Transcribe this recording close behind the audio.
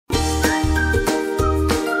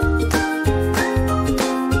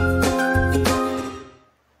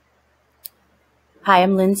Hi,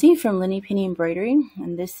 I'm Lindsay from Linny Penny Embroidery,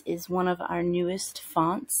 and this is one of our newest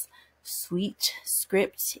fonts, Sweet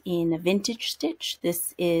Script in Vintage Stitch.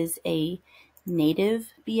 This is a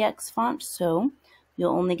native BX font, so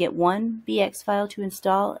you'll only get one BX file to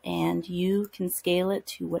install, and you can scale it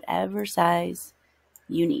to whatever size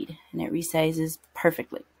you need, and it resizes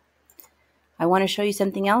perfectly. I want to show you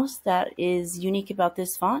something else that is unique about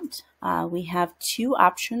this font. We have two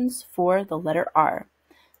options for the letter R.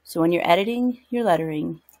 So when you're editing your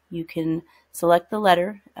lettering, you can select the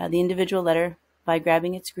letter, the individual letter, by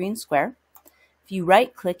grabbing its green square. If you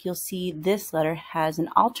right-click, you'll see this letter has an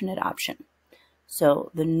alternate option. So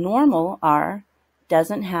the normal R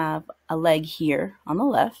doesn't have a leg here on the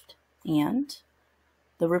left, and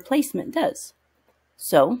the replacement does.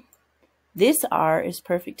 So this R is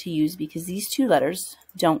perfect to use because these two letters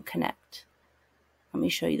don't connect. Let me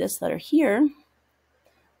show you this letter here,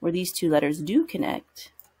 where these two letters do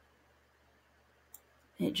connect.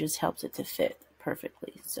 It just helps it to fit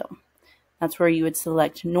perfectly. So that's where you would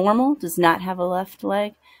select normal, does not have a left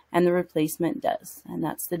leg, and the replacement does. And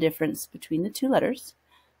that's the difference between the two letters.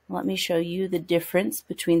 Let me show you the difference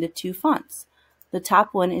between the two fonts. The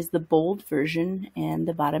top one is the bold version and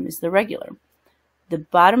the bottom is the regular. The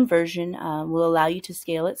bottom version will allow you to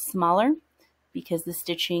scale it smaller because the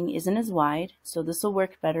stitching isn't as wide. So this will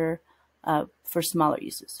work better for smaller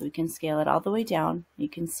uses. So we can scale it all the way down. You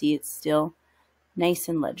can see it's still nice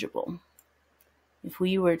and legible. If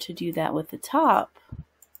we were to do that with the top,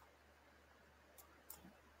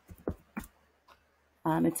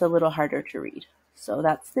 it's a little harder to read. So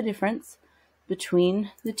that's the difference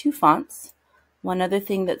between the two fonts. One other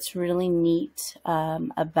thing that's really neat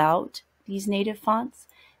about these native fonts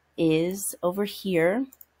is over here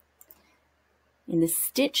in the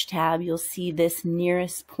Stitch tab, you'll see this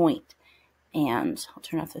nearest point. And I'll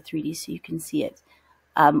turn off the 3D so you can see it.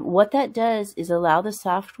 What that does is allow the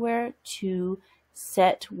software to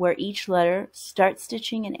set where each letter starts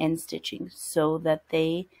stitching and ends stitching so that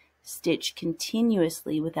they stitch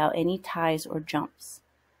continuously without any ties or jumps.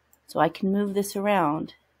 So I can move this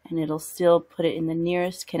around and it'll still put it in the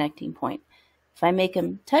nearest connecting point. If I make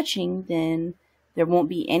them touching, then there won't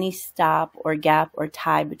be any stop or gap or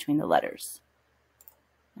tie between the letters.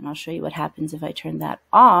 And I'll show you what happens if I turn that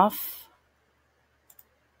off.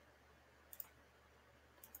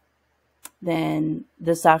 Then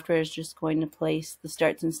the software is just going to place the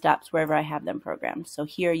starts and stops wherever I have them programmed. So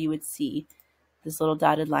here you would see this little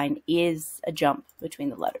dotted line is a jump between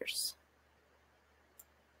the letters.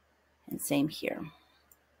 And same here.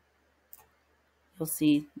 You'll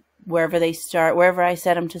see wherever they start, wherever I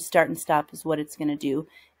set them to start and stop is what it's going to do.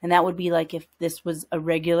 And that would be like if this was a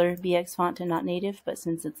regular BX font and not native, but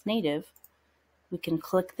since it's native, we can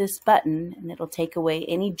click this button and it'll take away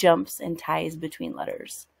any jumps and ties between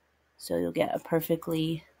letters. So you'll get a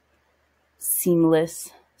perfectly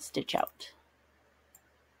seamless stitch out.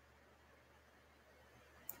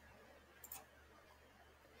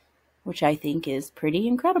 Which I think is pretty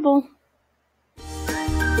incredible.